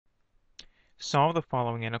Solve the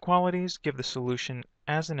following inequalities, give the solution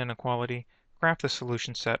as an inequality, graph the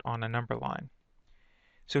solution set on a number line.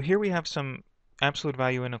 So here we have some absolute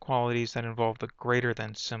value inequalities that involve the greater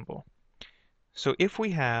than symbol. So if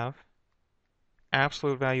we have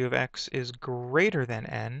absolute value of x is greater than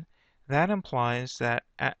n, that implies that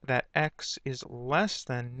x is less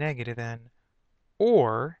than negative n,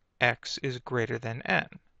 or x is greater than n.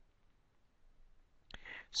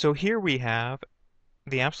 So here we have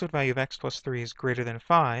the absolute value of x plus 3 is greater than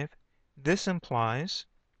 5. This implies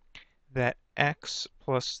that x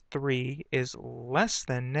plus 3 is less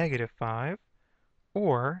than negative 5,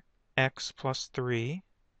 or x plus 3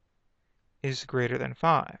 is greater than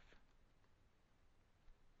 5.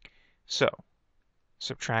 So,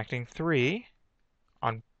 subtracting 3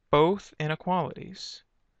 on both inequalities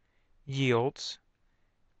yields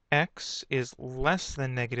x is less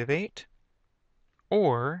than negative 8,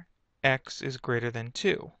 or x is greater than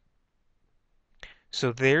 2.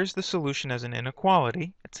 So there's the solution as an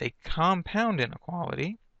inequality. It's a compound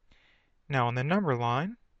inequality. Now on the number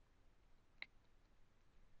line,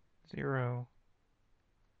 0,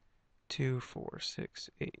 2, 4, 6,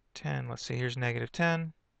 8, 10. Let's say here's negative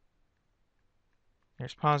 10.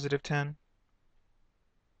 Here's positive 10.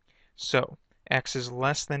 So x is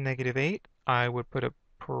less than negative 8. I would put a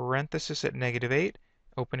parenthesis at negative 8,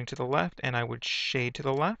 opening to the left, and I would shade to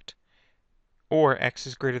the left. Or x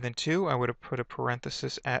is greater than 2, I would have put a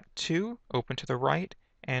parenthesis at 2, open to the right,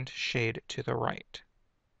 and shade to the right.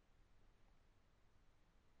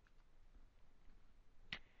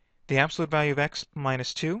 The absolute value of x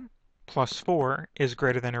minus 2 plus 4 is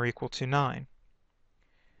greater than or equal to 9.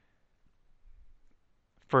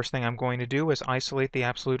 First thing I'm going to do is isolate the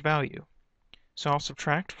absolute value. So I'll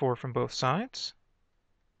subtract 4 from both sides.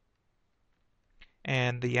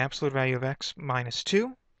 And the absolute value of x minus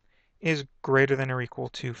 2 is greater than or equal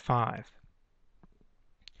to 5.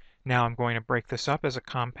 Now I'm going to break this up as a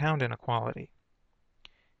compound inequality.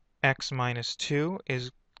 X minus 2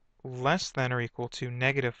 is less than or equal to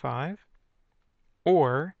negative 5,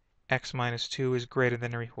 or x minus 2 is greater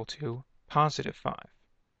than or equal to positive 5.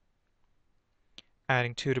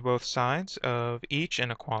 Adding 2 to both sides of each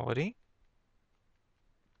inequality,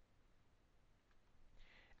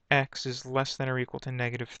 x is less than or equal to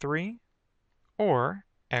negative 3, or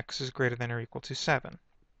x is greater than or equal to 7.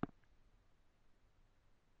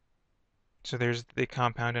 So there's the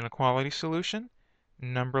compound inequality solution.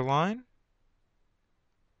 Number line,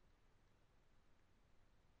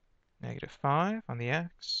 negative 5 on the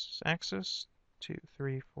x-axis, 2,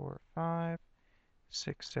 3, 4, 5,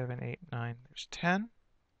 6, 7, 8, 9, there's 10.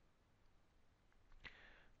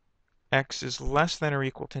 X is less than or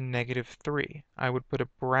equal to negative 3. I would put a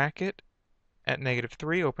bracket at negative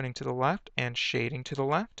 3, opening to the left and shading to the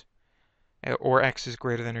left. Or x is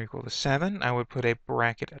greater than or equal to 7, I would put a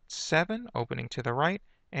bracket at 7, opening to the right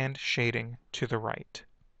and shading to the right.